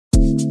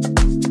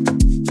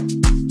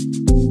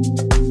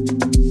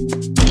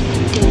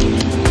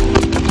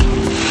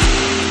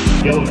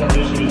Yellow card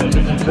issued at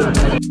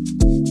 53rd.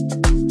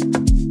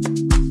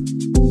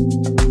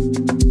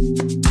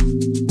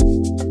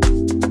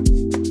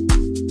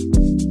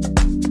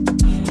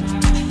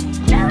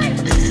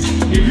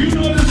 If you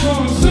know this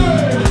song, say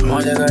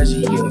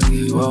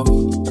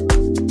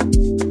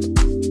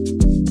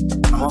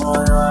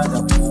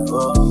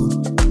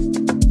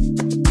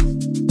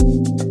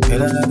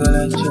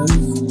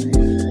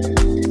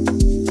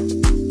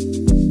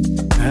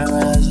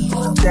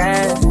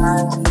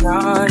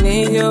I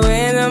need you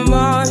in the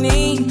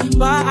morning,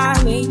 but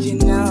I need you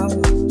now.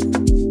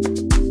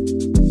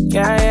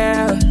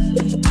 Yeah,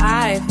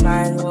 I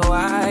find you,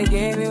 I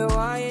give you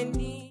all you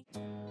need.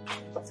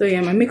 So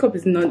yeah, my makeup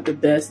is not the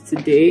best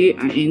today,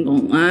 I ain't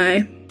gonna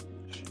lie.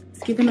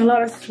 It's giving a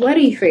lot of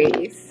sweaty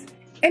face.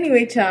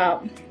 Anyway,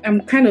 child,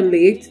 I'm kind of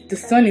late. The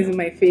sun is in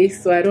my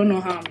face, so I don't know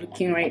how I'm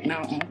looking right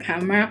now on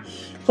camera.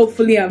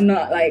 Hopefully I'm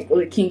not like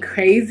looking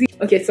crazy.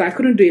 Okay, so I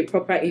couldn't do a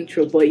proper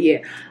intro, but yeah,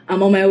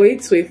 I'm on my way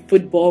to a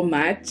football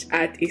match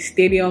at a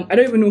stadium. I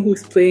don't even know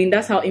who's playing.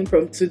 That's how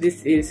impromptu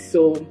this is.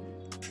 So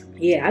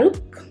yeah, I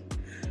look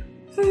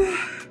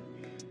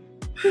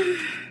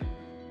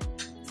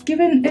it's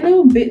giving a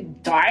little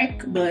bit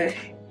dark, but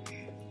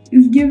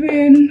it's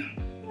giving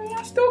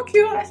still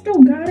cute. I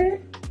still got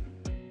it.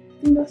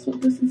 I think that's what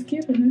this is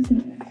giving,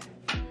 isn't it?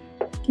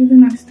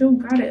 Giving I still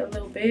got it a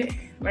little bit,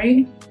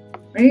 right?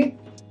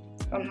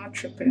 I'm not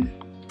tripping.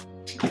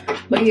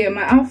 But yeah,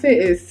 my outfit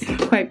is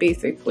quite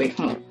basic. Wait,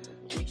 hold on.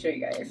 Let me show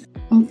you guys.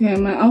 Okay,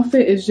 my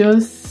outfit is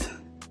just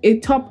a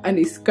top and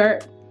a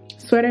skirt,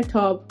 sweater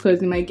top,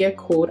 because it might get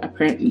cold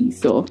apparently.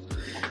 So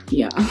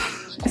yeah,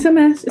 it's a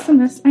mess. It's a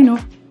mess. I know.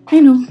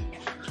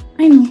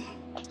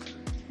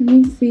 Let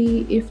me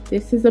see if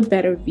this is a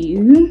better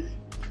view.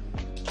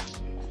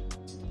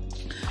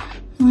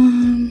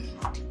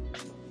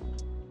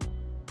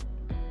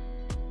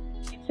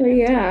 So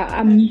yeah,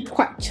 I'm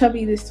quite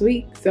chubby this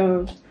week,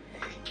 so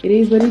it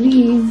is what it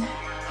is.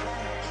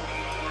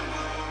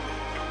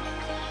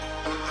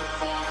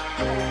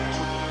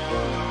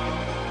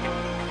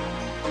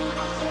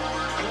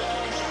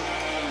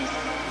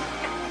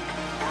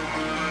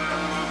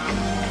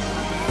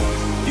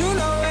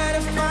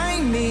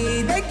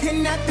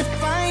 Cannot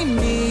define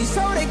me, so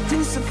they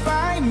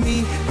crucify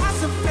me.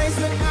 That's a place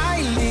where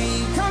I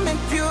lead. Come and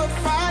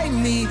purify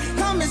me,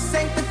 come and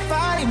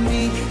sanctify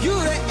me. You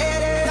the air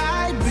that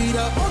I breathe,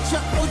 the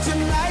ultra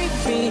light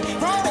beam.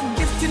 Brought a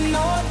gift to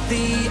know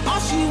thee.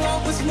 All she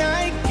want was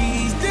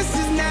Nikes. This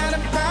is not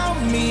about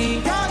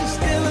me. God is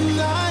still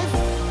alive,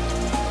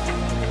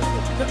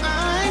 but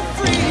I'm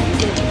free.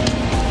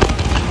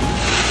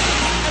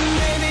 And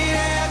maybe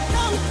that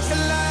comes to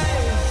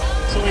life.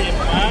 So wait,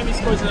 Miami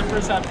scores in the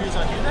first half, who's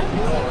on you then?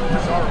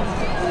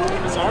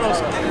 Pizarro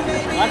scores.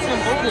 That's him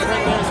voted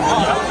right there as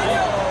well,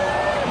 right?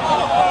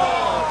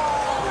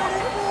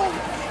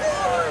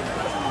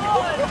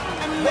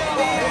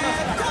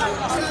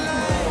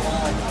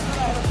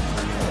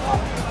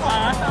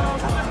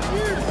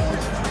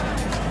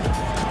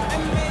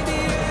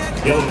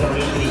 Yellow card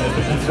issued at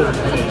 53rd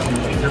minute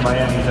to Inter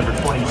Miami number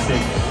 26,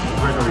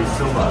 Gregory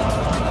Silva.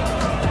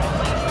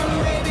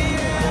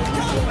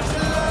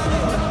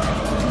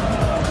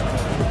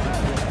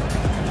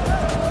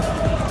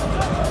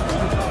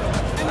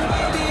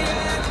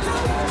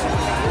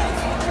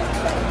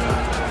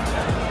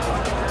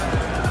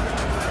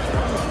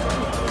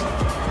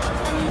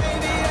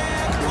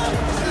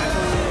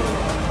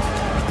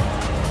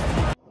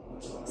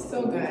 So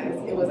guys,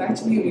 it was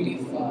actually really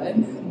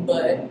fun,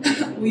 but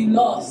we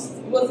lost.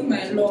 It wasn't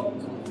my luck.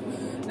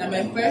 Now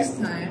my first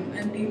time,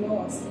 and they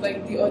lost.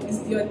 Like it's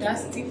the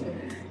audacity for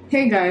me.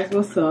 Hey guys,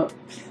 what's up?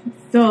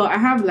 So I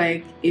have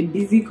like a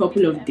busy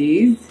couple of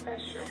days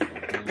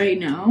right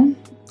now.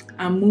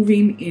 I'm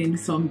moving in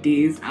some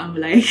days. I'm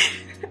like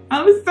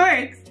I'm so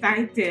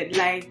excited.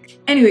 Like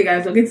anyway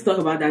guys, we're going to talk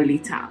about that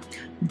later,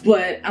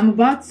 but I'm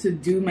about to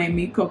do my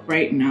makeup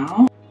right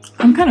now.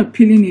 I'm kind of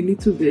peeling a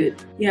little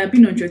bit. Yeah, I've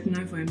been on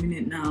tretinoin for a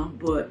minute now,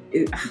 but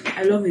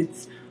I love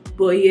it.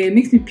 But yeah, it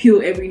makes me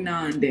peel every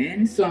now and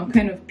then, so I'm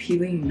kind of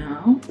peeling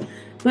now.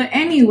 But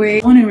anyway,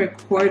 I want to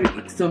record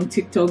some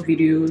TikTok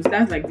videos.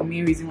 That's like the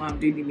main reason why I'm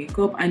doing the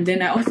makeup. And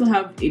then I also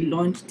have a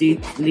launch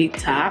date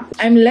later.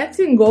 I'm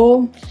letting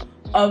go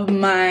of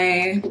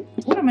my...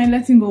 What am I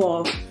letting go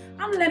of?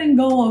 I'm letting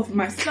go of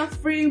my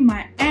suffering,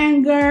 my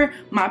anger,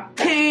 my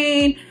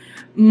pain,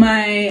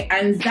 my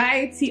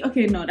anxiety.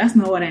 Okay, no, that's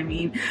not what I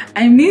mean.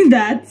 I mean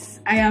that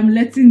I am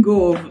letting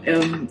go of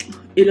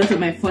a lot of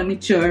my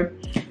furniture,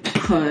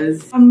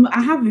 because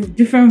I have a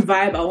different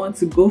vibe I want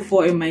to go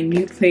for in my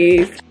new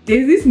place.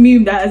 There's this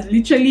meme that has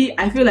literally,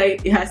 I feel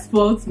like it has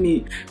spoiled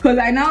me, because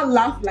I now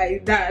laugh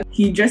like that.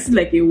 He dresses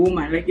like a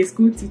woman, like a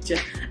school teacher,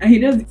 and he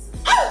does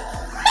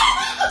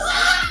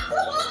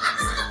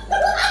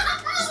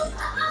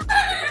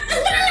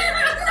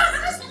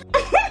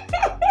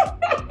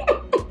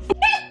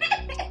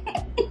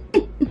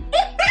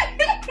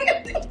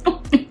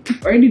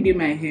already did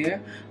my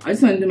hair. I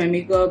just want to do my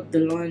makeup, the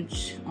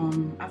lunch.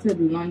 After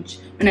the lunch,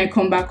 when I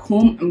come back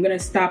home, I'm gonna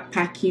start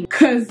packing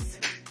because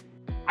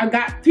I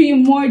got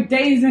 3 more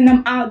days and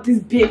I'm out this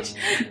bitch.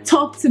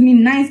 Talk to me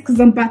nice because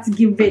I'm about to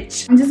get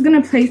rich. I'm just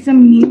gonna play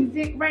some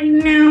music right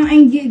now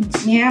and get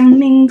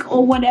jamming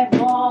or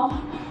whatever.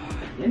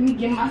 Let me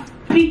get my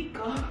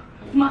speaker.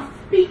 I'm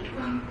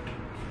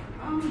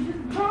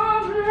just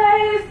gonna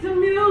play some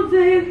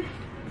music.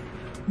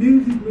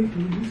 Music makes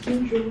me lose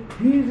control.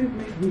 Music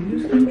makes me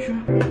lose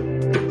control.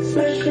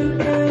 Special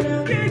kind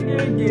of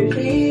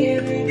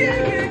feeling.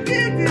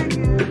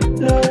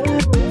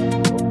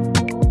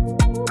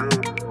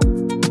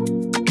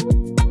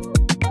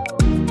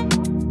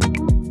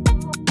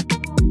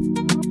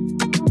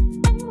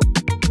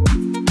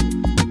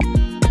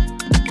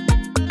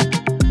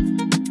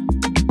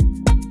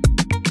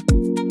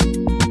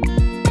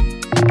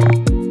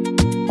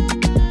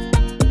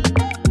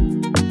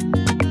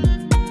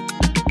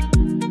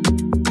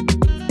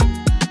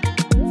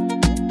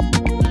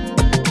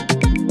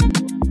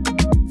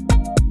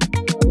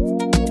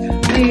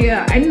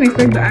 Yeah, I didn't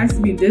expect the eyes to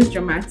be this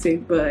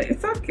dramatic, but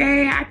it's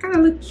okay. I kind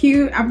of look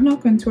cute. I've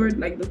not contoured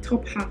like the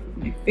top half of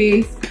my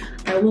face.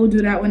 I will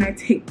do that when I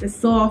take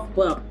this off,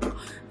 but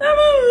I'm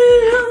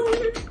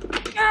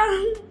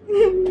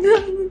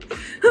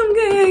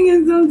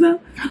getting so.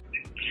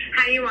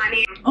 Hi,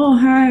 Uwani. Oh,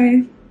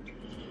 hi.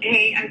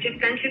 Hey, I just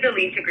sent you the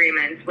lease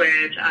agreements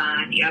with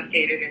the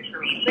updated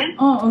information.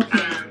 Oh,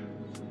 okay.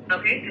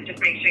 Okay, so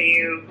just make sure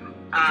you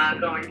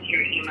go into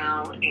your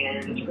email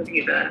and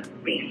review the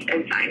lease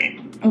and sign it.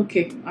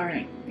 Okay, all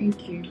right.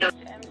 Thank you. Okay?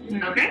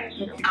 Okay.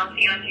 I'll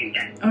see you on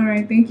Tuesday. All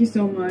right, thank you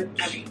so much.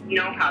 Okay,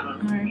 no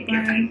problem. All right, Take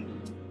care, bye.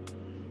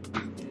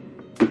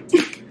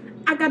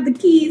 I got the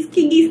keys.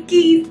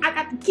 I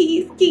got the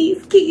keys. I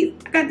got the keys.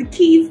 I got the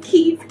keys.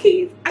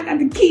 I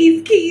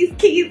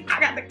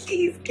got the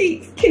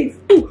keys.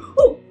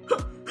 Ooh.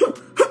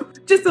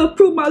 Just to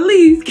approve my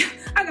lease.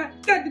 I got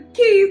the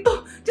keys.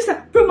 Just to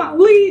approve my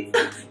lease.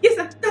 Yes,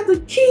 I got the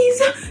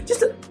keys.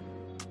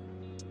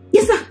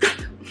 Yes, I got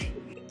them.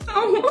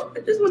 Oh, I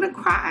just want to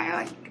cry.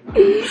 Like,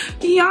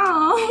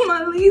 y'all,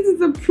 my lease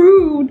is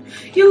approved.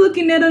 You're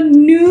looking at a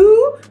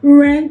new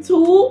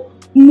rental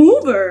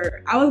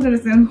mover. I was gonna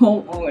say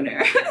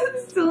homeowner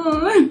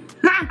soon.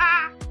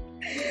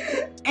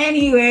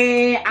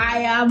 Anyway, I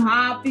am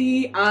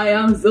happy. I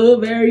am so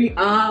very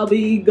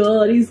happy.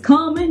 God is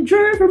coming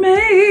true for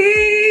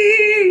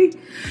me.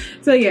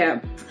 So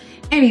yeah.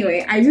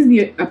 Anyway, I just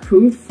need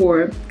approved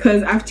for,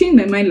 because I've changed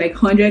my mind like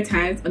 100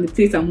 times on the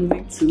place I'm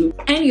moving to.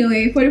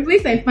 Anyway, for the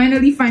place I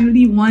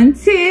finally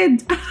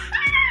wanted,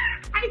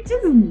 I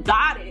just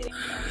got it.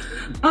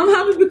 I'm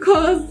happy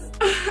because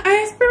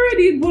I experienced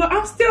it, but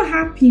I'm still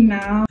happy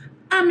now.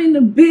 I'm in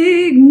a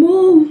big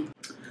mood.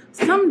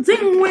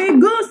 Something way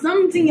good,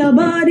 something your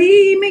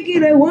body, make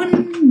it a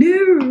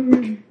wonder.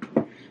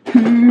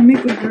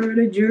 Make a bird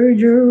a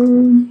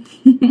Jojo.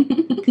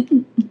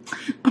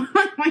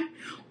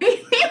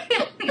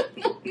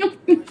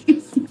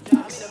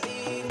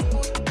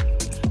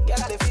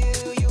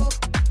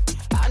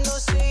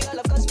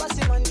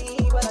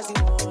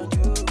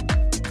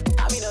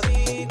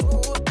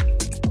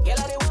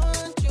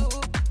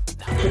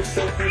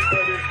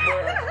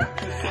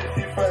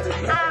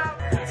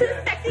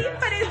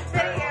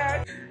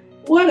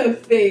 What a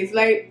face.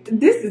 Like,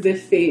 this is a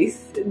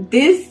face.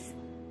 This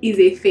is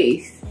a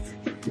face.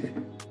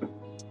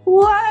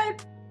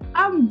 What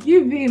I'm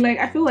giving, like,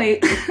 I feel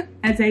like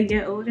as I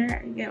get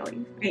older, I get like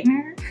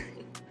fainter.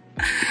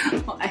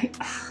 I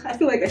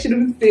feel like I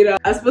shouldn't say that.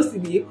 I'm supposed to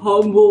be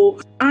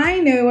humble. I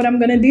know what I'm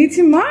gonna do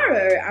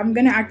tomorrow. I'm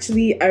gonna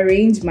actually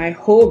arrange my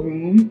whole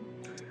room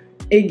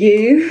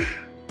again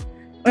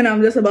when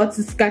I'm just about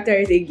to scatter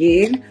it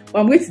again.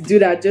 But I'm going to do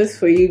that just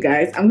for you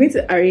guys. I'm going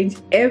to arrange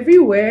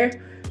everywhere.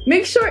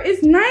 Make sure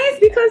it's nice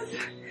because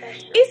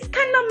it's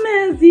kind of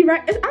messy,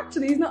 right? It's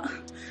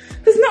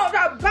not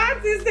that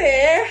bad, is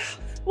it?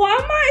 Why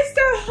am I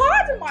so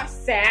hard on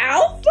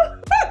myself?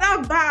 Not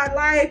that bad,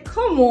 like,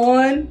 come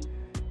on.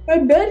 My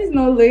bed is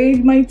not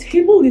laid, my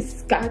table is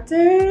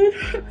scattered.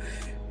 I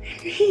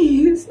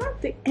mean, it's not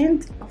the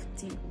end of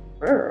the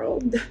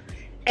world.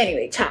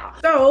 Anyway, ciao.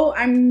 So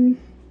I'm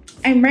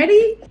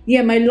ready.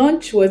 Yeah, my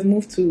lunch was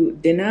moved to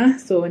dinner,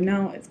 so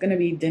now it's gonna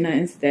be dinner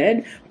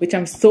instead, which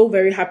I'm so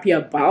very happy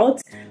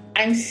about.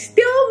 I'm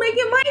still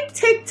making my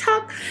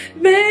TikTok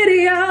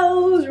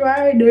videos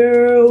right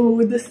there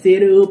with the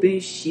setup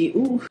and shit.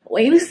 Ooh,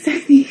 way too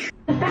sexy.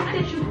 The fact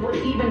that you would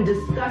even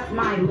discuss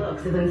my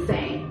looks is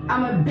insane.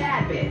 I'm a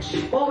bad bitch.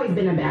 Always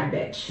been a bad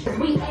bitch. Cause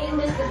we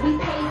A-listers, we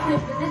pay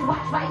sisters. This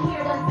watch right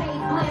here done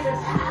face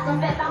blizzards. I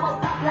confess I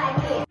woke up like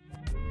this.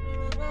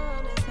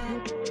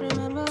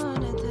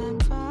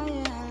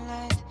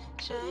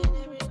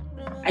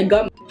 I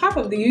got half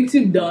of the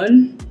YouTube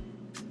done.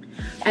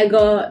 I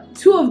got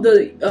 2 of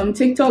the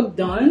TikTok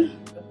done.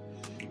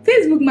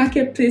 Facebook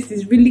Marketplace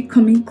is really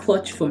coming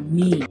clutch for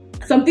me.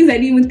 Some things I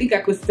didn't even think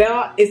I could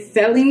sell is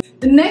selling.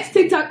 The next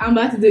TikTok I'm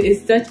about to do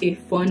is such a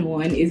fun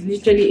one. It's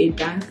literally a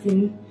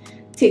dancing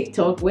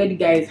TikTok where the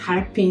guy is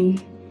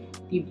hyping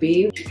the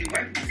babe. You be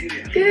white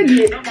material. Dig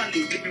it. Normally,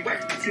 you be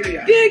white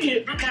material. Dig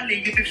it.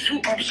 Normally, you be full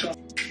option.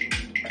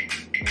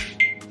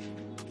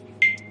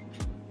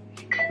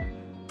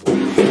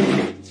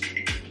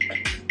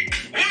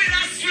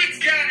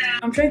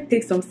 I'm trying to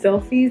take some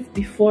selfies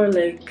before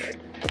like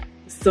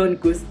the sun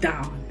goes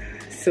down.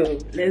 So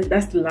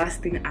that's the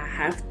last thing I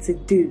have to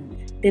do.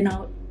 Then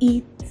I'll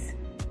eat,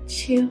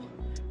 chill,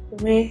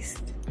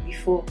 rest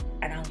before,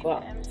 and I'll go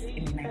out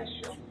in the night.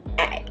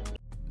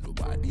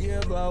 Nobody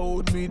ever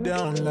hold me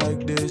down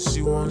like this.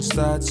 You won't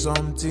start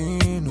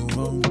something.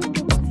 Oh.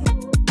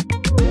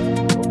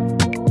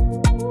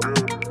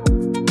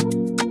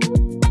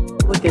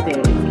 Look at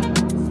that.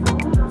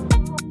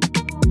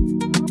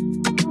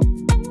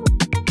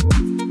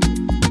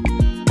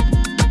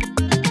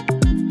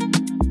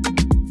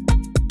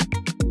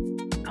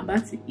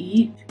 To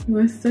eat. It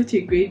was such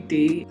a great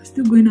day. I'm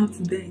still going out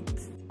tonight.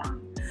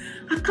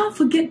 I can't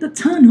forget the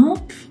turn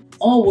up.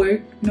 All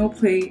work, no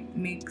play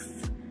makes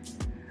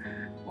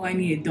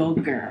Uwani a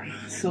dog girl.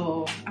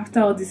 So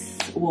after all this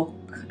work,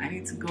 I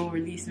need to go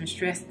release some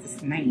stress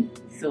this night.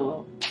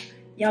 So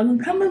y'all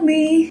gonna come with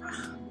me.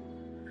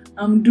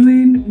 I'm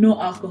doing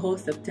no alcohol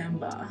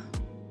September.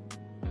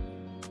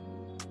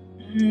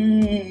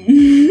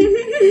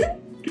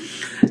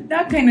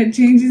 That kind of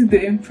changes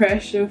the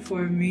impression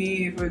for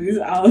me for this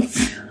out.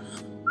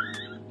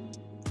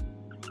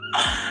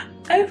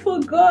 I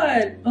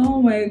forgot.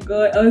 Oh my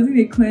god, I was in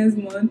a cleanse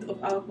month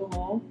of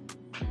alcohol.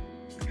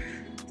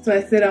 So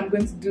I said I'm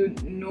going to do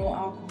no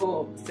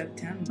alcohol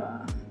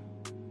September.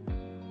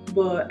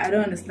 But I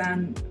don't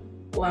understand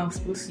what I'm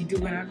supposed to do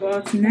when I go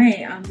out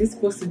tonight. I'm just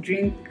supposed to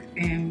drink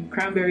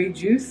cranberry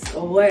juice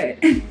or what?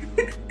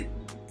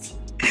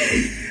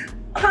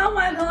 How am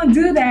I gonna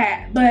do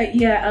that? But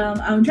yeah,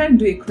 I'm trying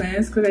to do a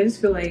cleanse because I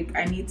just feel like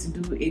I need to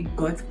do a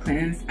gut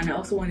cleanse, and I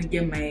also want to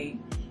get my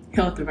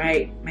health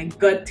right, my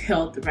gut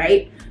health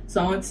right.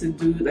 So I want to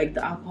do like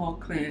the alcohol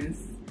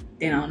cleanse,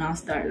 then I'll now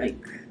start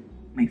like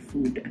my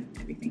food and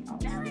everything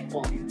else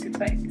all into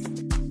place.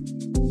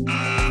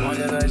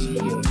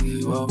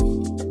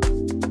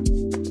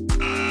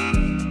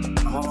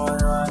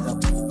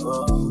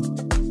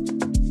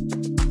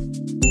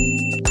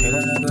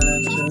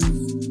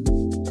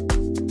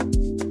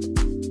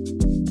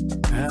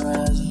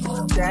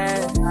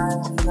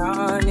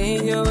 I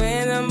need you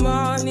in the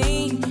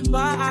morning,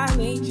 but I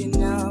need you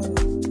now.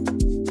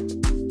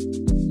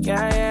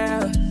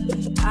 Yeah,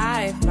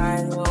 I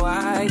find who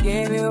I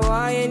gave you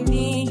what you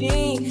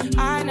need.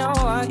 I know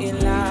what you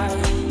like.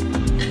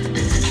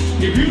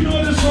 If you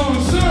know this song,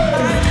 say.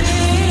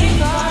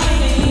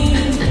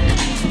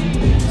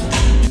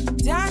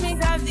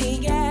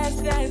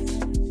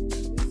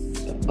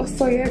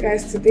 So yeah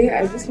guys, today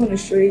I just want to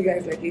show you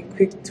guys like a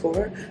quick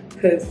tour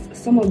because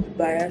some of the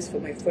buyers for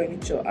my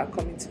furniture are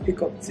coming to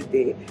pick up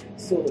today,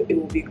 so it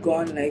will be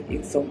gone like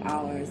in some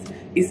hours.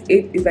 It's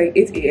like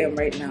 8 a.m.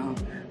 right now,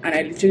 and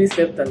I literally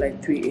slept at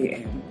like 3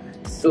 a.m.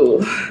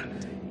 so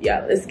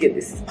yeah, let's get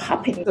this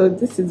popping. So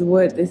this is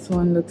what this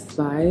one looks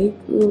like.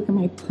 Look at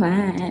my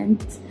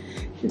plant.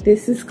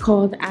 This is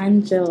called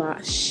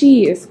Angela.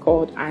 She is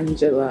called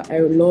Angela. I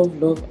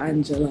love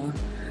Angela,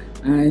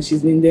 and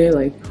she's been there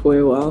like for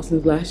a while,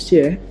 since last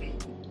year.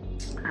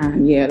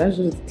 And yeah, that's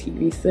just a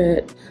TV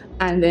set.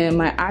 And then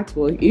my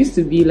artwork used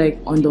to be like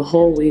on the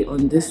hallway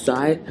on this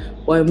side,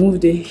 but I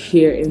moved it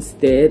here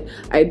instead.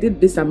 I did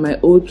this at my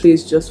old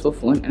place just for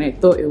fun, and I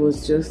thought it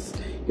was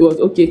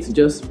okay to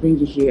just bring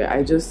it here.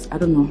 I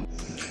don't know.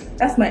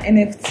 That's my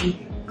NFT.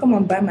 Come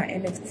on, buy my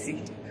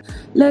NFT.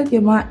 Look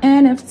at my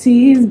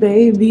NFTs,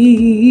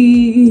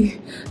 baby.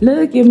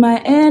 Look at my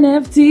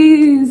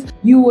NFTs.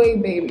 You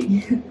wait,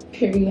 baby.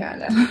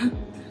 Periana.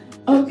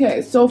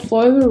 Okay, so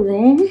for the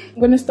room,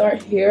 I'm gonna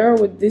start here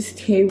with this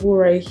table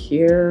right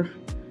here.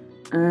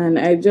 And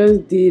I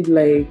just did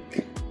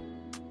like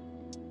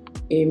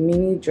a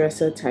mini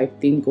dresser type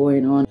thing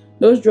going on.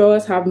 Those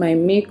drawers have my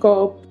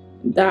makeup.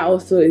 That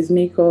also is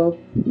makeup.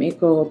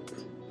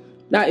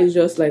 That is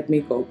just like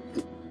makeup.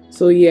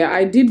 So yeah,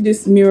 I did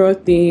this mirror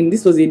thing.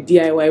 This was a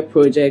DIY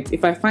project.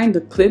 If I find the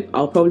clip,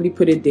 I'll probably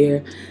put it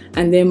there.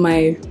 And then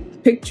my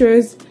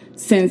pictures,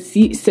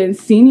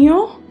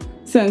 Sensinio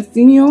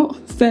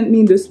sent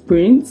me this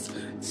prints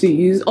to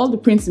use. All the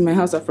prints in my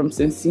house are from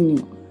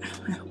Sensinio.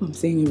 I hope I'm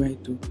saying it right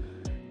though.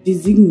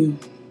 Designio.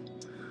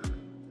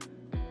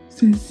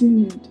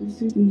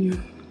 Sensinio.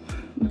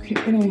 Okay,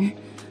 anyway.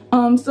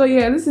 So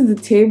yeah, this is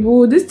the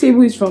table. This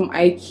table is from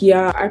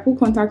IKEA. I put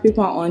contact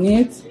paper on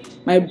it.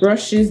 My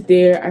brushes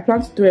there. I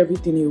plan to throw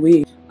everything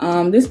away.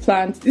 This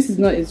plant, this is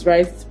not its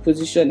right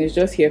position. It's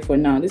just here for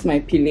now. This is my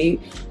pillar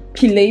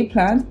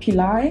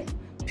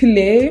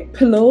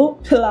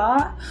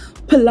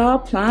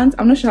plant.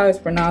 I'm not sure how it's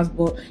pronounced,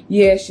 but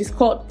yeah, she's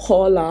called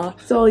Paula.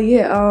 So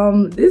yeah,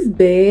 this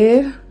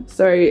bed,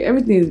 sorry,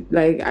 everything is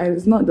like,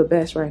 it's not the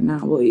best right now,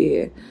 but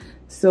yeah.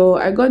 So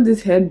I got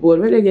this headboard.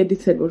 Where did I get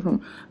this headboard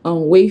from?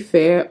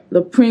 Wayfair.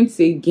 The prints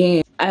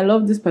again. I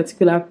love this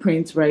particular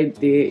print right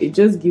there. It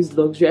just gives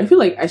luxury. I feel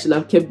like I should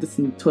have kept this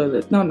in the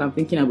toilet now that I'm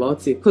thinking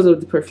about it, because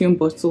of the perfume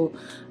bottle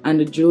and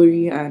the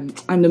jewelry and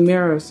the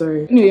mirror.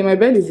 Sorry. Anyway, my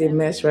bed is a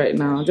mess right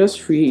now. Just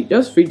free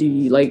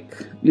the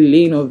the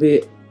lane of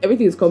it.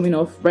 Everything is coming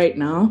off right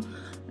now.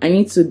 I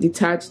need to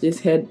detach this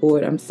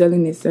headboard. I'm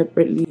selling it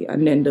separately,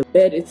 and then the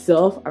bed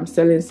itself I'm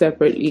selling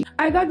separately.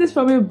 I got this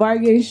from a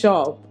bargain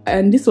shop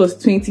and this was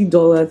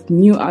 $20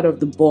 new out of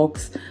the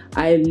box.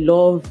 I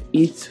love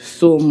it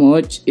so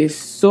much. It's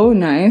so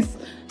nice.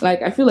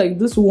 Like, I feel like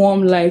this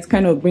warm light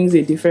kind of brings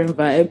a different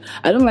vibe.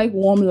 I don't like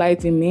warm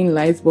light in main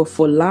lights, but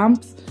for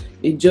lamps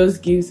it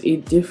just gives a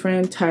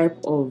different type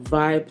of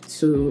vibe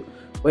to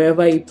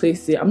wherever you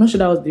place it. I'm not sure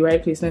that was the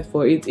right placement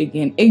for it.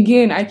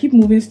 Again, I keep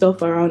moving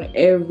stuff around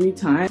every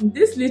time.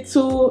 This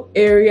little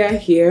area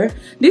here,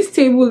 this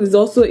table is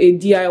also a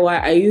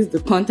DIY. I use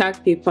the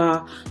contact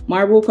paper,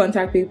 marble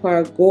contact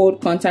paper, gold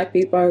contact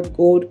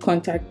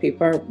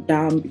paper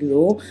down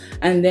below,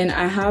 and then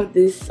I have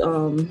this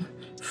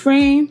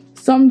frame.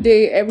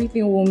 Someday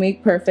everything will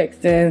make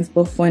perfect sense,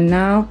 but for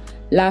now,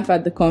 laugh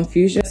at the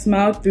confusion,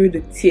 smile through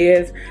the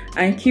tears,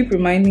 and keep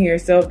reminding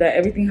yourself that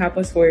everything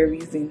happens for a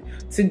reason.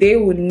 Today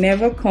would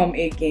never come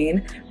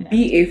again.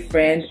 Be a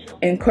friend,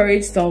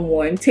 encourage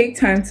someone, take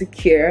time to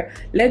care,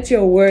 let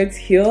your words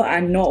heal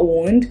and not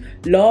wound.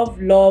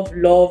 Love, love,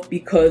 love,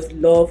 because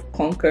love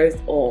conquers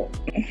all.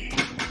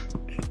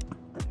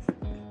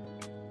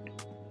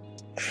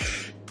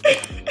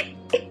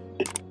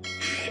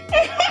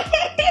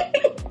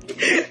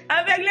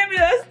 Let me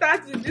just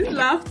start with this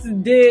laugh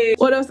today.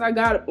 What else I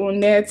got on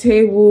their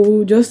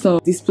table? Just some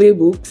display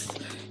books.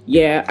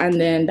 Yeah, and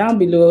then down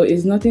below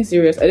is nothing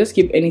serious. I just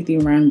keep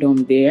anything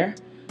random there.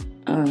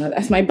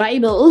 That's my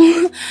Bible.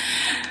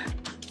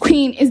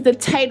 Queen is the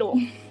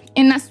title,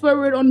 and I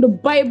swear it on the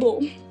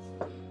Bible.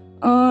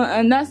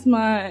 And that's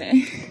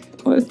my,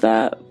 what's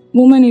that?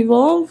 Woman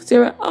Evolve?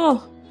 Sarah.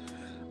 Oh,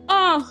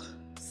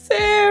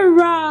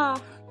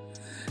 Sarah.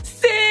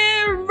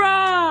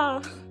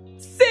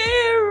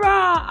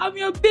 I'm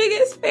your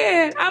biggest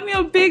fan. I'm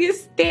your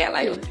biggest stan.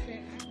 Like,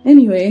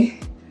 anyway,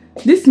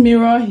 this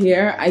mirror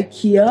here,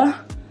 IKEA.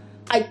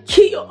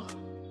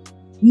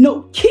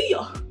 No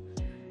Kia.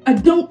 I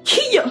don't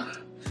Kia.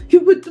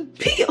 You put the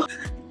Pia.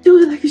 Do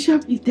it like a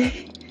Sharpie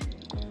day.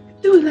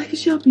 Do it like a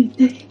Sharpie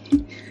day.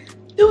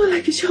 Do it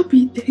like a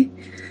Sharpie day.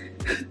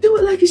 Do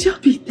it like a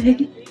Sharpie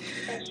day.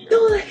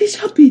 Do it like a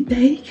Sharpie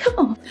day. Come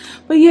on.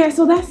 But yeah,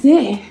 so that's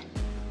it.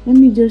 Let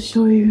me just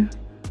show you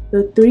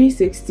the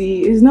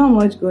 360. Is not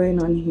much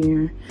going on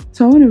here,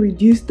 so I want to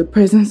reduce the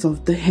presence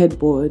of the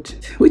headboard,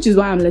 which is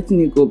why I'm letting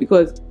it go,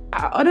 because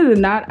other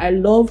than that, I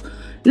love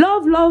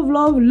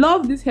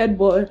this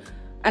headboard,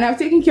 and I've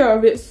taken care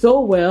of it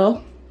so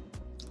well.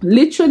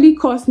 Literally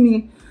cost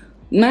me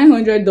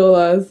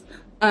 $900,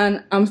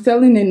 and I'm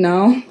selling it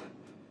now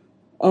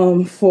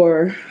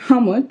for how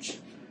much?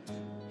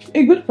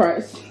 A good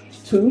price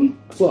too.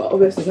 Well,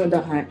 obviously not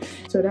that high.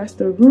 So that's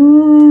the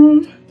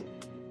room.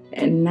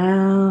 And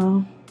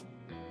now,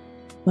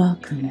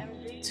 welcome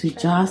to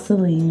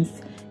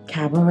Jocelyn's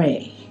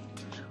Cabaret,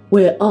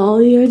 where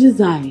all your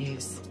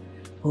desires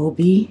will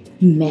be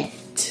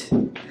met.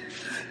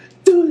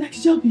 Do like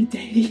Shelby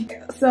Daddy.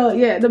 So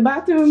yeah, the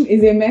bathroom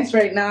is a mess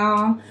right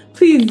now.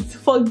 Please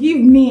forgive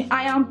me.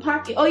 I am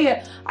packing. Oh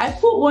yeah, I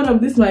put one of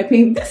this my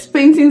paint. These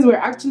paintings were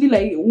actually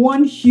like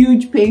one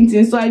huge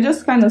painting, so I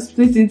just kind of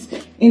split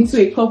it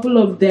into a couple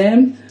of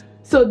them.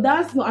 So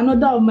that's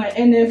another of my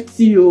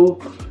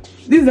NFT.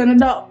 This is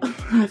another,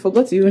 I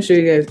forgot to even show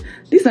you guys.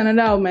 This is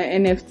another of my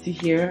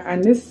NFT here,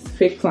 and this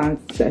fake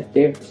plant set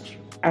there.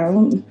 I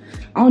don't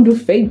do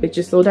fake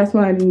bitches, so that's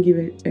why I didn't give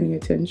it any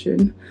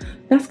attention.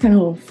 That's kind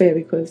of unfair,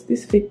 because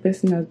this fake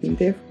person has been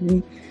there for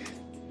me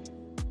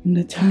in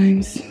the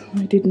times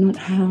I did not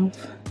have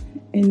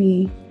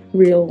any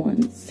real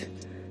ones.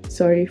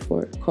 Sorry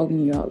for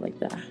calling you out like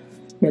that,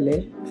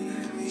 Mele.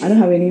 I don't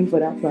have a name for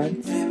that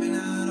plant.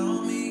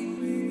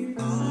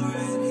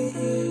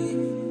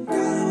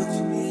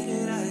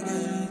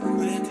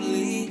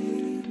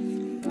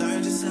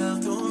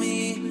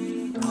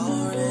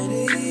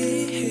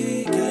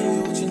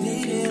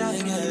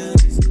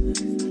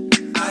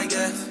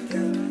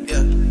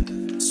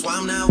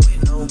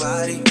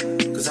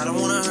 Cause I don't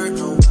wanna hurt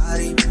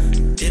nobody.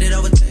 Did it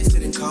over text,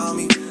 didn't call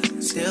me.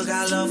 Still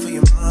got love for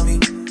your mommy.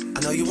 I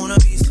know you wanna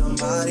be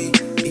somebody,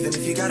 even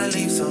if you gotta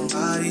leave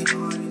somebody.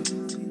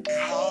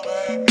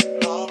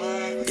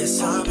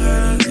 Yes, I'm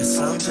hurt, yes,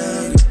 I'm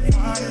dirty.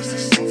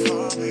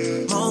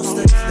 Most of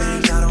the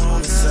things I don't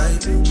wanna say.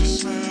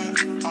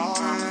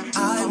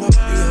 I won't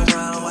be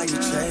around while you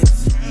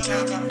chase.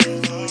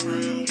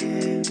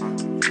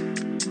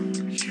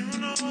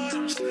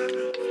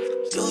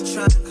 You'll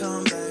try to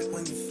come back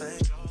when you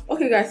faint.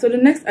 Okay guys, so the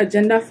next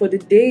agenda for the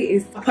day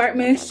is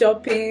apartment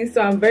shopping,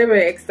 so I'm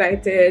very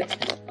excited.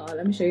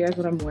 Let me show you guys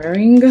what I'm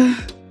wearing.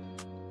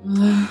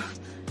 You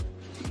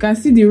can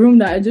see the room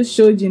that I just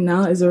showed you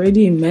now is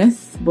already a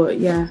mess, but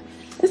yeah,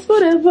 it's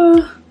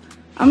whatever.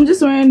 I'm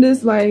just wearing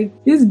this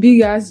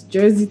big ass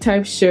jersey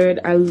type shirt.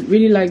 I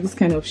really like this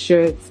kind of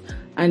shirts,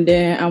 and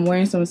then I'm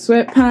wearing some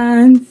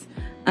sweatpants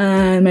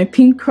and my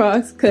pink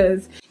Crocs,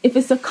 because if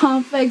it's a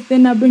complex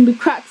then I bring the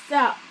Crocs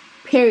out,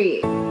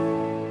 period.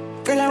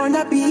 Girl, I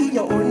wanna be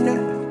your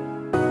owner.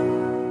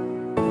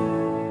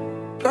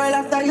 Girl,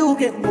 after you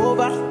get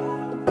over.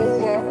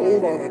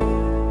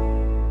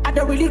 I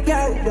don't really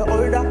care if you're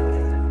older.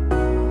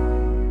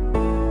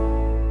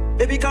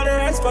 Baby, call the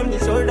rest from the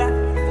shoulder.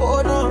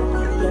 Oh no,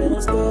 let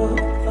us go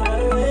far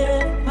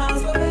away,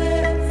 miles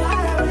away,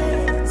 far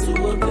away, to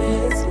a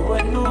place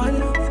where no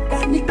one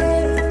can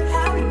negate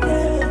how we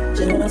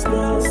get. Let us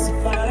go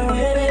far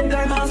away,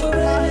 miles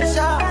away,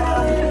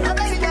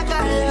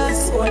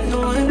 where no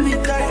one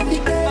can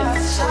negate.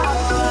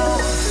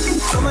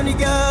 So many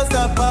girls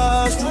that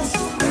pass through,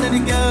 and the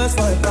girls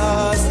fight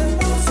past.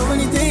 So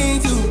many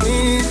things you've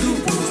been through.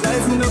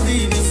 Life will not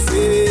be the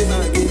same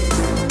again.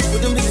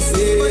 Wouldn't be the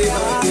same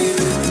again.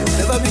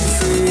 Never be the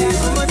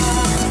same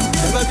again.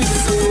 Never be the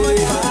same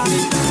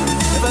again.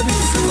 Never be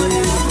the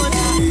same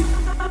again.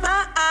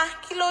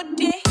 Kilo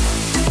day.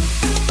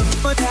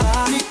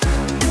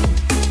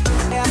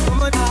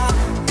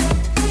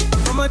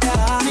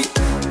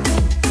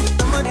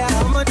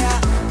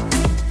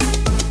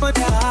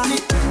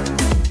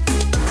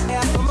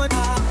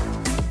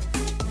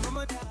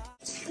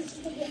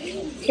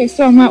 Okay,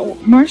 so I'm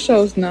at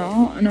Marshall's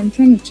now and I'm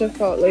trying to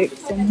check out like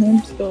some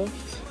home stuff.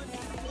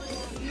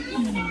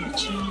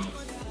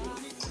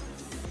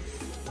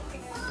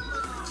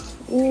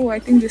 Oh, I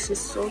think this is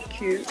so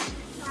cute.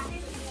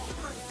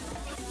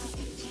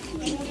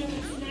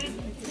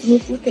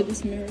 Look at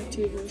this mirror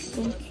table, it's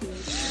so cute.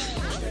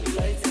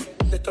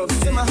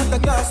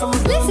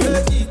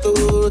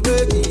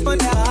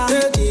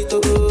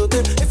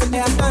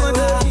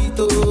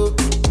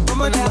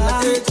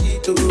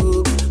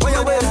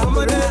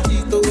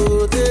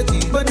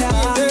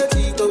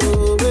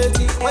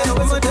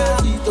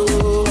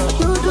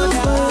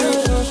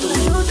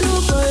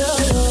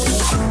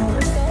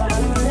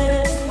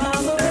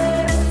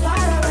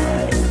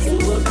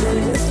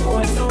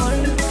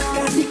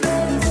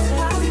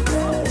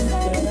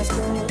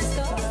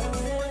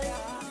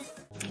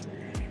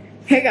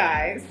 Hey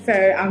guys, so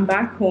I'm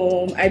back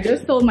home. I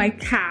just sold my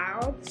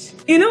couch.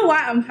 You know why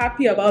I'm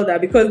happy about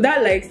that? Because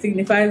that like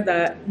signifies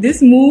that this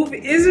move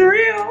is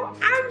real.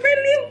 I'm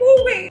really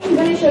moving. I'm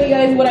gonna show you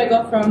guys what I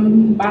got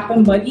from Bath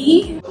 &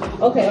 Body.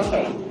 Okay. Is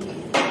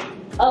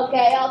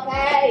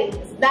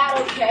that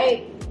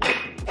okay?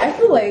 I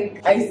feel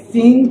like I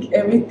sing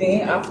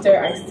everything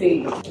after I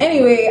say it.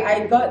 Anyway,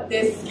 I got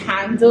this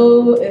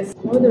candle.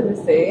 What does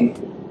it say?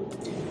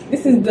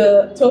 This is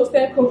the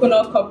toasted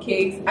coconut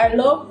cupcakes. I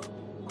love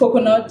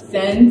coconut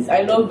scents.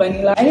 I love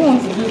vanilla. I didn't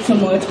want to do too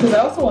much because I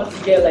also want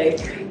to get like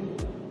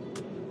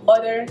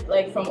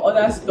from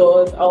other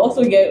stores. I'll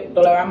also get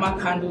Dollarama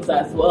candles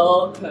as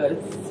well because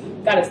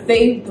gotta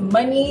save the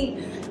money.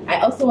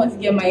 I also want to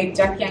get my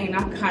Jackie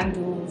Aina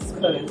candles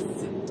because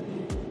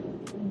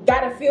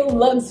gotta feel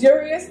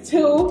luxurious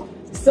too.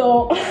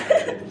 So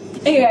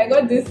anyway, I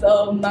got this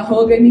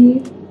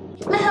mahogany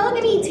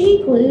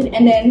teak wood,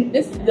 and then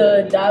this is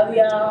the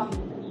Dahlia.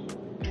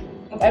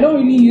 I don't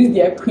really use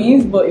their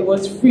creams, but it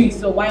was free,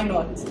 so why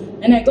not?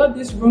 And I got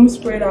this room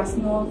spray that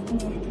smells.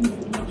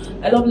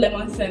 I love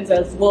lemon scents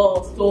as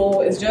well,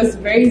 so it's just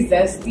very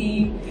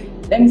zesty.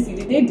 Let me see,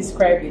 did they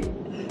describe it?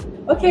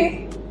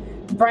 Okay,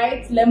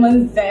 bright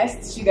lemon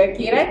zest, sugar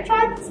cane. I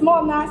tried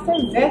small now, I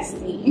said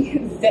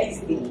zesty.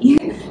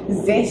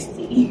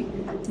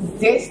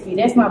 Zesty,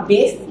 that's my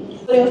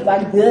bestie. What else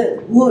I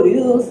good? What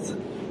else?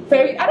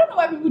 I don't know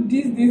why people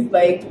do this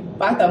like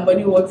Bath &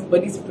 Body Works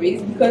body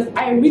sprays, because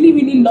I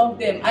really love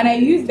them, and I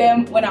use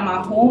them when I'm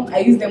at home. I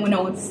use them when I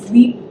want to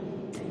sleep,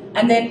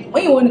 and then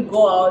when you want to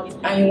go out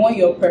and you want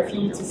your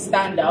perfume to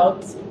stand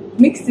out,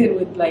 mix it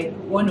with like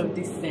one of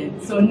these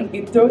scents, so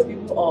it throws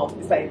people off.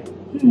 It's like,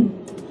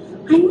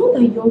 I know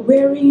that you're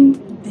wearing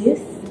this,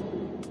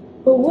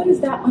 but what is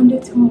that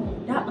undertone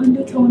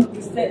of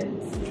the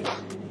scent?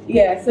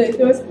 Yeah, so it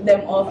throws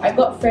them off. I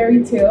got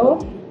Fairy Tale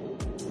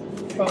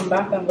from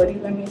Bath & Body.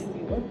 Let me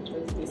see, what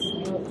does this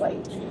smell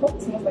like? I hope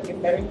it smells like a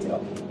fairy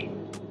tale.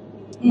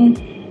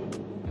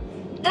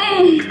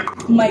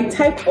 My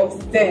type of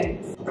scent: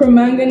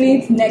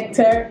 permanganate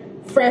nectar,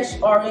 fresh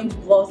orange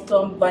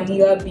blossom,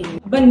 vanilla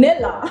bean.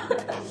 Vanilla.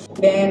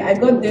 Then I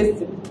got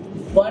this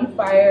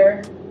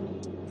bonfire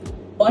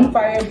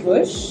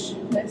bush.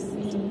 Let's see.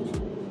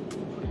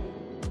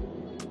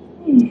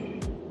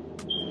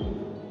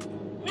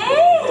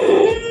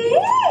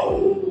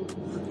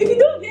 If you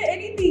don't get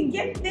anything,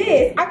 get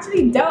this.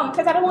 Actually don't,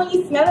 because I don't want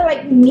you smelling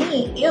like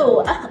me.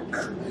 Ew.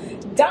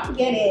 Don't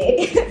get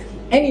it.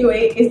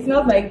 Anyway, it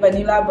smells like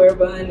vanilla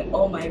bourbon.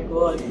 Oh my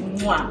god.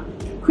 Mwah.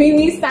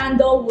 Creamy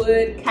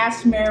sandalwood,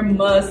 cashmere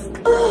musk.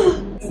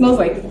 It smells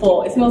like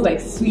fall. It smells like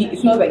sweet. It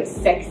smells like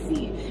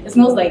sexy. It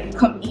smells like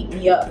come eat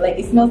me up. Like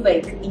it smells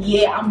like,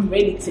 yeah, I'm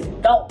ready to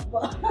go.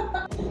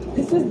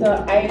 This is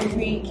the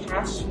ivory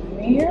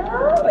cashmere.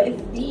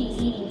 Let's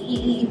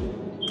see.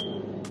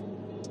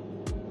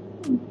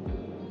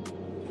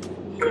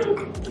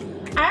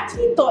 I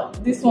actually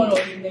thought this one was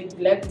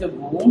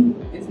neglectable.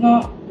 It's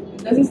not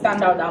It doesn't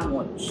stand out that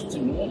much to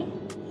me,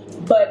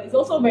 but it's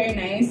also very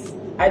nice.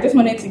 I just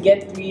wanted to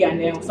get 3 and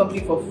then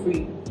something for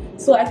free,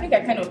 so I think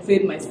I kind of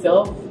played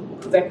myself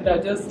because I could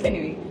have just,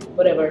 anyway,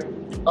 whatever.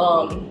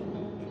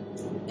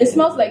 It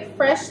smells like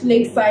fresh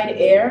lakeside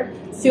air,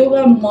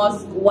 silver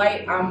musk,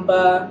 white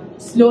amber.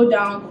 Slow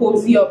down,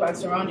 cozy up, and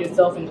surround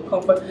yourself in the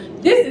comfort.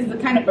 This is the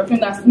kind of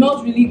perfume that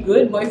smells really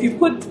good, but if you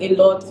put a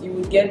lot, you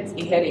would get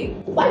a headache.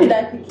 Why did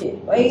I pick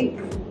it? Like,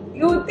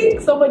 you would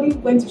think somebody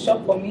went to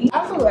shop for me. I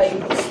also like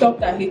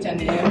stopped at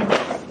H&M.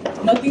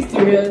 Nothing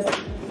serious.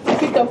 I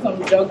picked up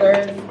some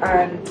joggers,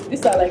 and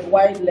these are like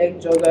wide leg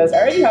joggers.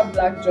 I already have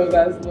black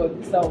joggers,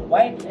 but these are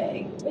wide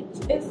leg,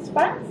 which is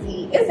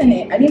fancy, isn't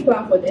it? I didn't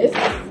plan for this.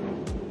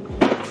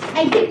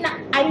 I did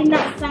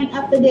not sign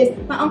up for this.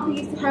 My uncle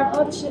used to have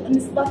all the shit on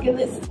his bucket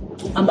list.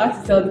 I'm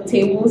about to sell the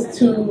tables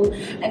too,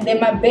 and then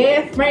my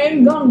bed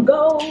frame gonna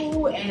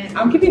go, and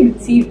I'm keeping the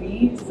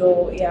TV,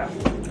 so yeah.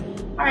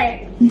 All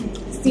right,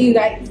 see you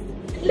guys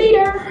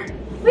later.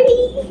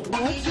 Ready?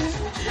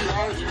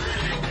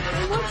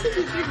 What is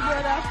the big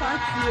brother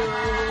party?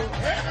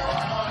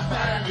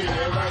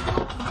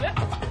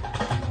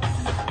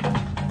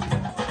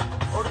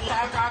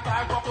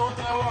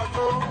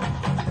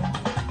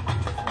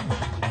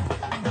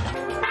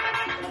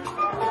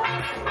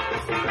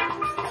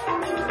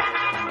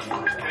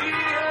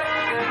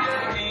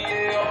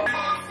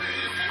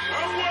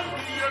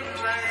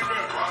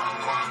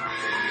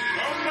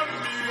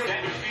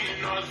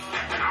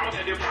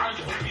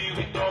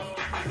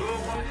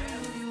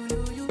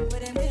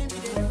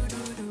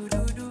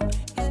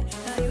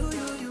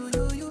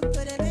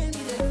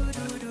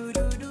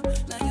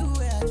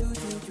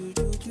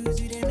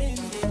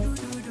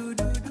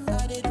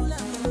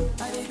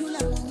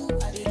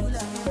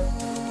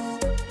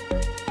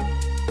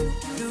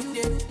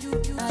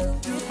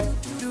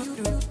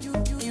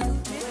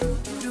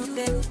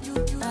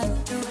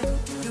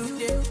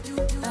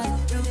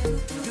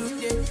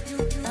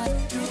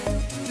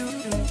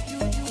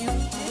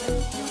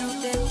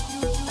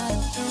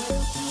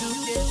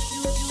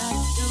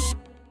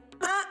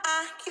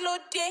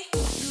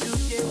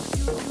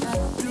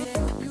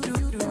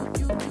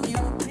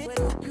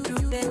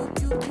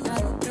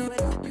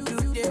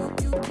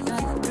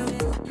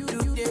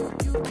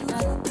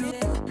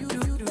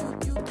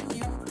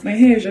 My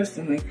hair is just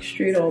in like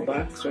straight all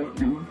backs right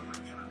now,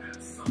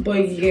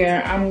 but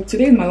yeah,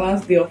 today's my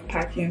last day of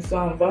packing, so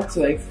I'm about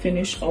to like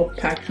finish up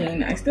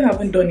packing. I still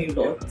haven't done a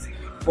lot,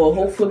 but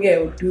hopefully I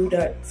will do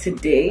that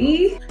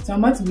today. So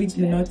I'm about to bleach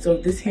the knots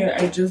of this hair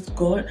I just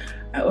got.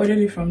 I ordered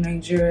it from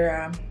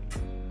Nigeria.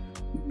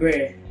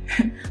 Bruh,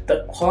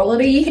 the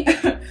quality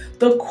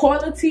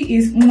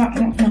is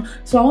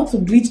so I want to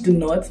bleach the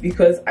knots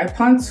because I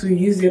plan to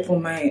use it for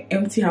my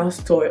empty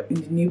house tour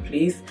in the new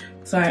place.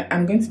 So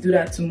I'm going to do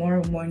that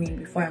tomorrow morning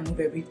before I move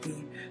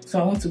everything. So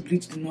I want to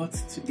bleach the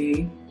knots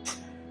today,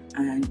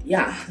 and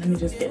yeah, let me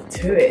just get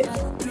to it.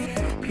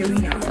 Period.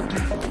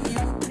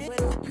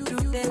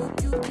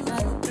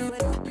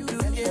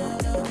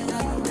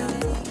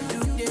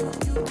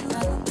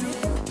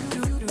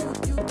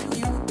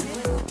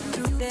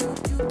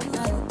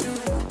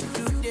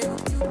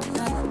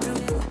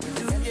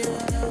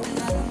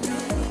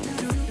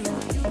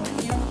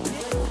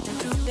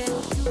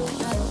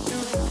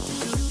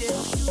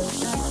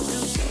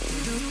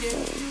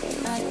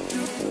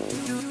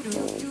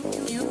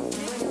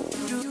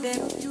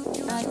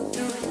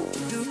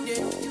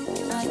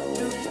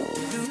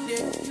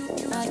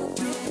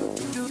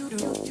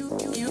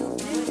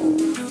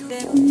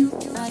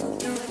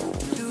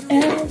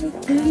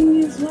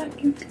 Everything is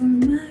working for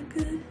my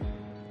good.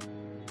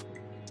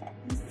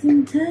 It's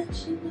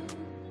intentional.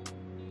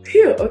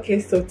 Phew. Okay,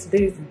 so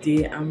today's the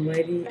day. I'm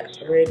ready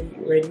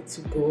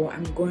to go.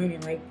 I'm going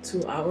in like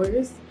 2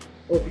 hours.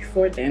 But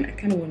before then, I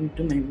kind of want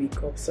to do my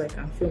makeup so I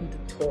can film the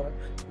tour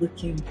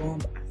looking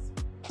bomb as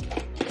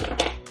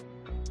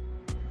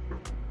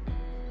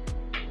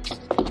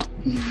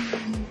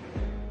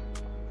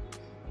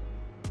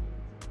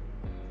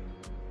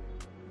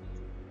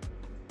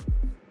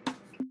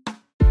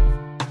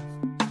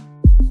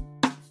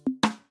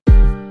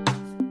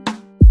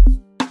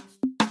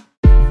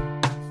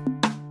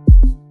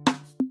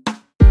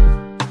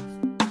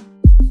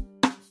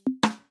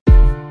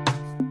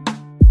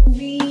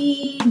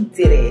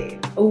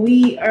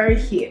we are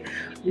here.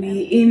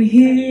 We in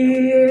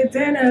here.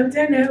 Turn up,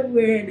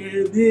 we're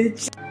the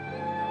bitch.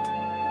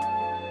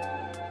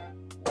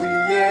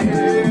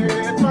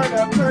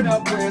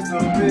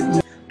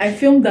 I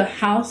filmed the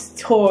house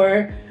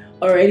tour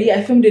already.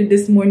 I filmed it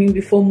this morning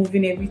before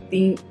moving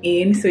everything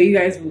in, so you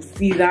guys will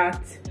see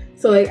that.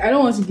 So like, I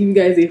don't want to give you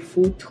guys a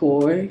full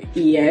tour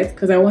yet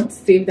because I want to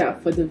save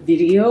that for the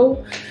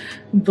video.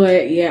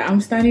 But yeah, I'm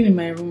standing in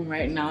my room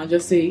right now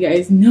just so you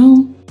guys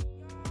know.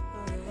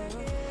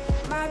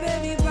 My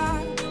baby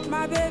bad,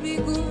 my baby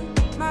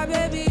good, my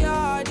baby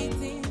all the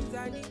things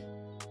I need.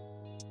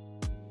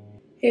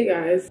 Hey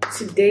guys,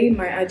 today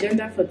my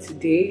agenda for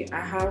today, I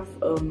have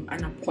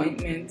an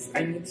appointment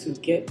I need to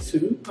get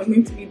to. I'm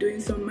going to be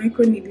doing some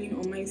micro needling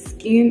on my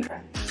skin.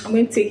 I'm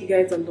going to take you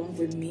guys along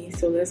with me,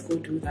 so let's go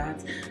do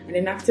that. And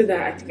then after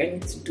that, I think I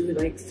need to do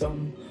like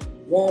some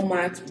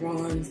Walmart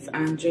runs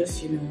and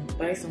just, you know,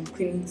 buy some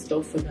cleaning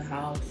stuff for the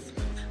house.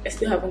 I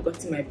still haven't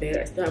gotten my bed,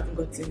 I still haven't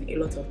gotten a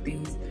lot of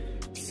things,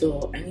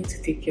 so I need to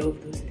take care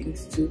of those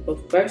things too.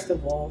 But first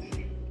of all,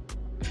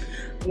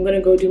 I'm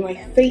gonna go do my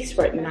face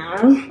right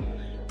now.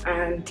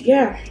 And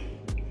yeah,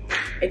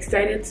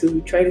 excited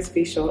to try this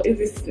facial. If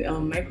this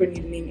micro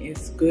needling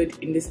is good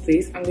in this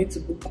place, I'm going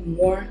to book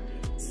more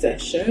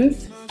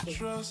sessions.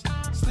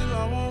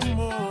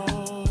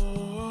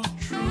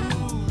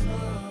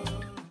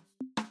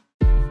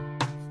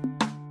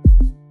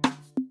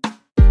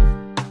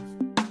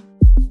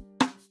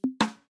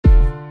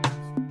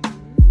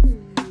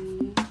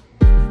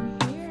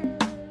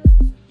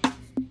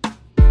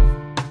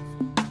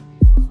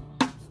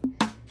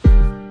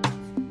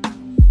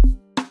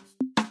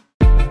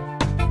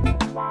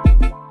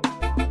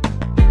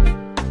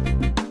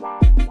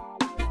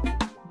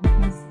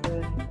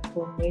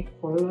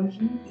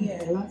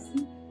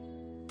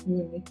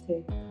 You may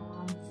take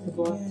time,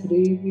 about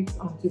 3 weeks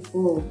until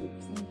 4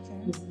 weeks. Okay.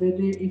 It's better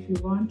if you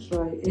want to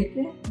try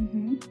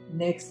again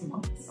next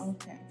month.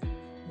 Okay.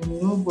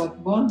 You know, but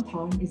one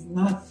time is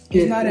not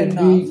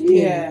enough.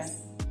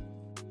 Yes.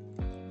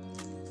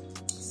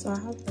 So I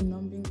have the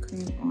numbing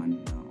cream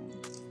on now.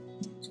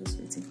 Just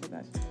waiting for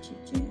that to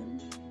kick in.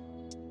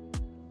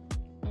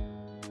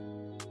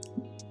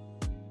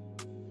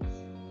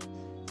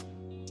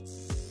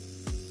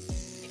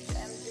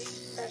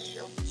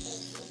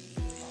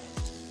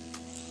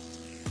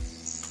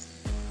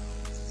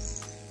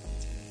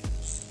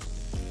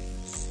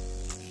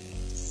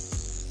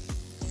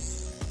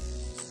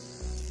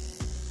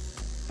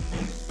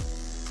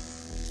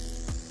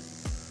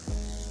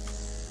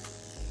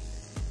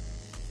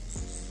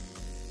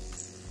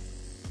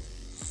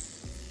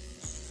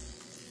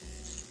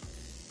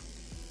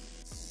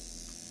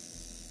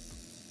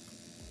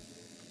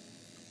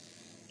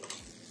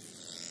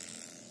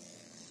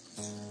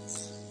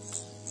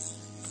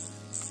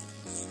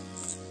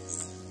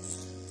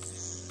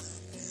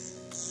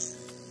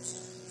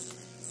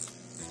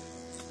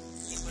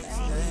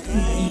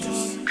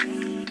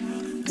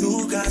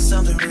 You got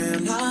something real,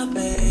 not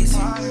basic.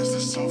 Why is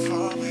this so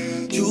far,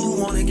 man? You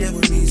wanna get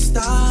with me,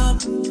 stop.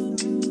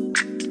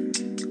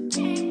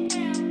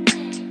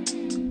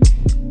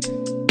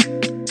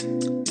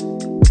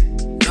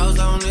 Those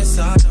on this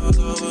side, those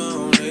over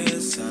on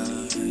this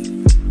side.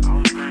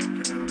 I'm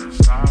thinking of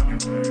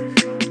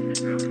the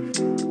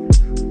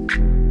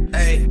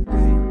hey,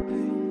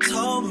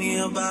 told me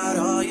about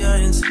all your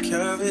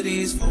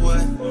insecurities for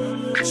what?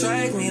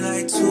 Drag me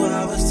like 2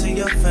 hours to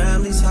your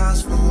family's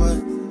house for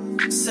what?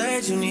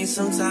 Said you need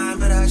some time,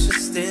 but I should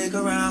stick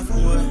around for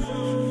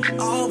what?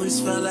 Always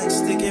felt like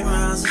sticking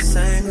around's the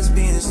same as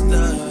being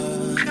stuck.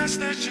 That's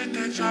that shit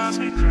that drives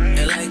me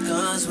crazy. And like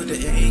guns with the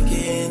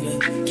aching,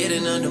 yeah,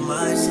 getting under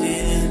my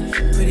skin.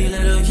 Pretty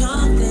little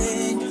young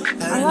thing.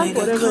 I like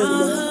whatever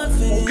it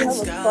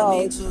is. Got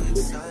me too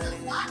excited.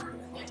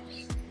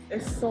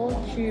 It's so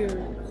cute.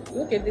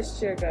 Look at this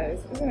chair, guys.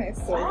 Isn't it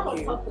so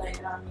cute?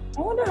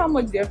 I wonder how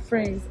much their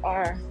frames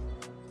are.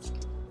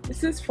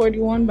 This is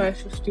 41 by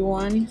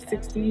 51,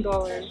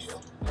 $16.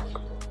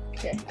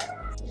 Okay.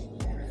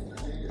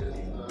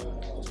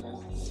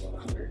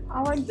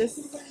 I like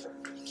this.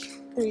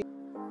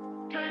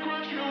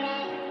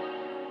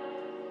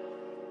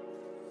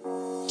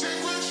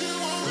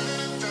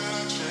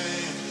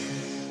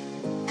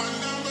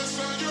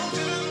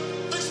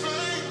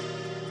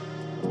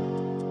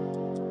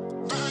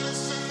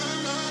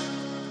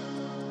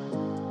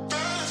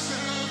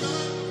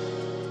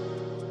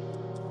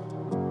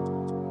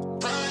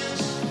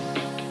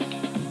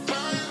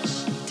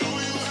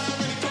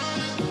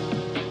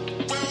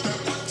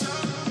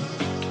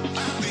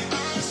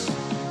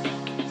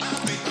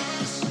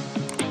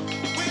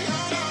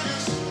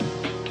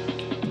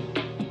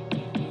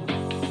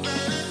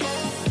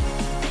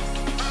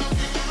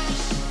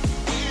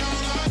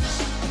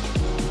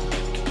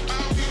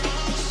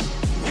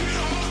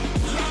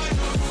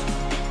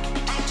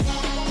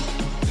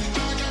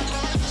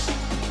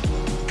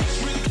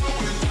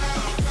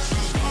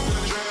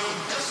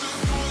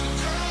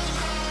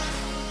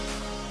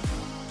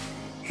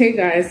 Hey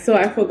guys, so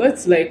I forgot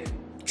to like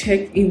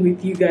check in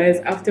with you guys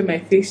after my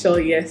facial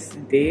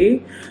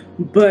yesterday,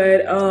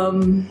 but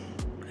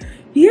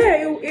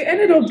yeah, it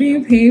ended up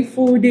being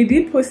painful. They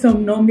did put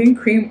some numbing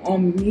cream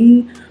on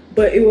me,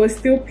 but it was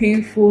still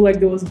painful. Like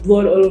there was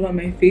blood all over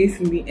my face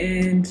in the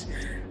end,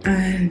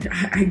 and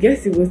I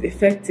guess it was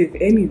effective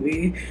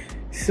anyway.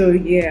 So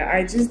yeah,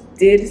 I just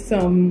did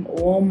some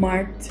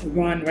Walmart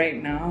run right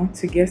now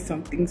to get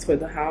some things for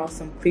the house,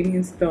 some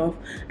cleaning stuff,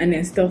 and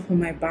then stuff for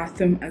my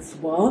bathroom as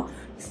well.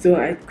 So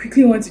I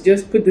quickly want to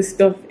just put the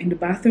stuff in the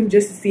bathroom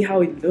just to see how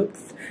it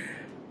looks.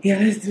 Yeah,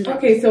 let's do that.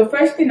 Okay, so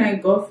first thing I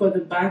got for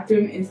the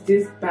bathroom is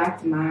this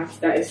bath mat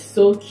that is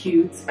so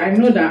cute. I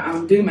know that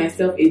I'm doing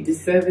myself a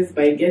disservice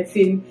by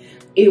getting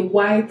a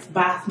white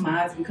bath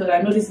mat because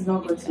I know this is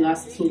not going to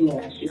last too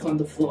long. It's on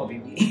the floor,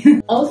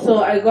 baby.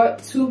 Also, I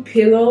got 2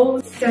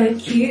 pillows. So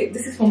cute.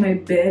 This is for my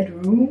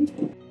bedroom.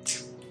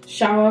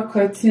 Shower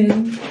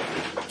curtain.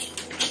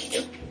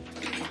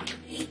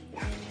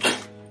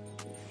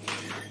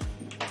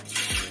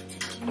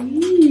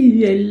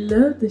 I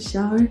love the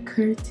shower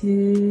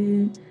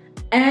curtain,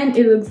 and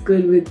it looks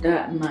good with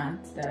that mat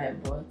that I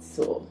bought.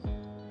 So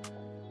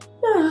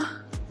yeah,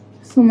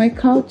 so my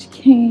couch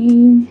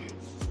came.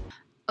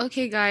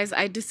 Okay guys,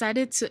 I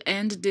decided to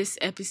end this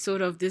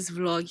episode of this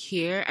vlog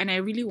here, and I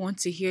really want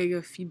to hear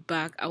your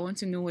feedback. I want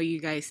to know what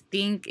you guys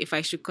think, if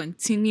I should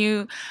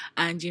continue,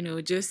 and you know,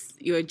 just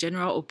your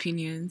general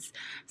opinions.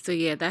 So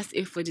yeah, that's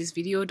it for this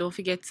video. Don't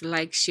forget to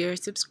like, share,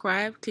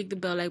 subscribe, click the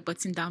bell like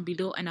button down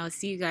below, and I'll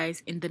see you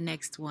guys in the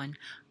next one.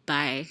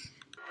 Bye.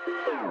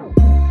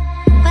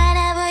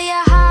 Whenever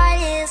your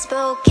heart is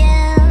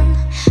broken,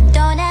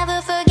 don't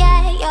ever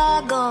forget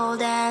you're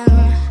golden.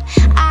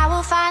 I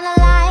will find a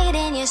light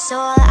in your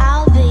soul.